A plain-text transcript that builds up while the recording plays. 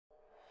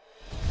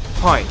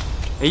Hi,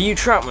 are you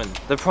Troutman,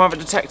 the private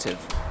detective?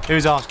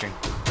 Who's asking?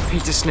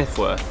 Peter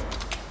Sniffworth.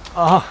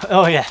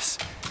 Oh yes.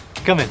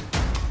 Come in.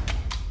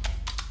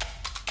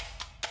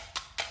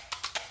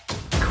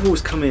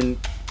 Calls come in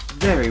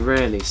very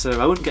rarely,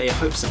 so I wouldn't get your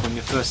hopes up on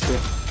your first dip.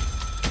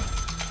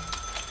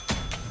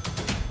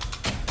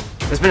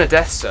 There's been a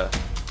death, sir.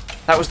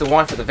 That was the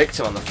wife of the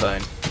victim on the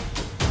phone.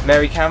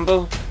 Mary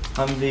Campbell?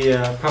 I'm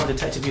the private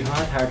detective you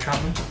hired, Harry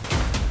Troutman.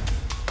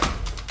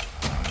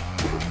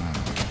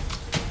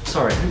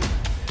 Sorry,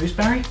 who's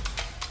Barry?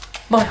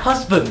 My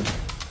husband,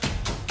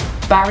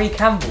 Barry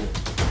Campbell,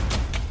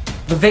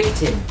 the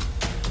victim.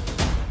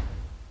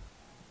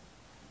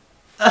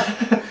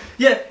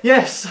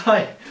 Yes,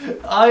 I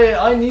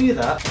knew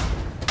that.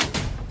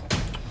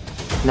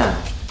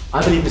 Now,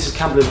 I believe Mrs.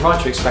 Campbell is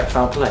right to expect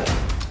foul play.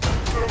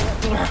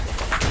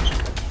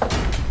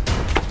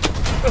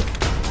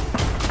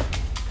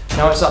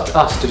 Now it's up to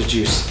us to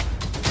deduce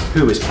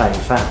who is playing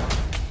foul.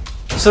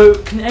 So,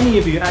 can any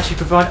of you actually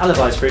provide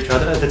alibis for each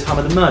other at the time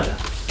of the murder?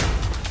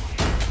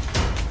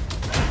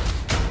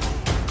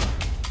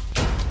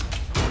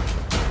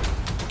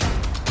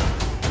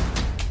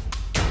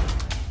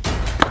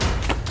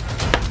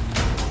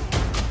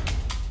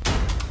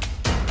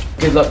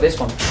 Good luck this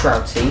one,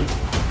 Trouty.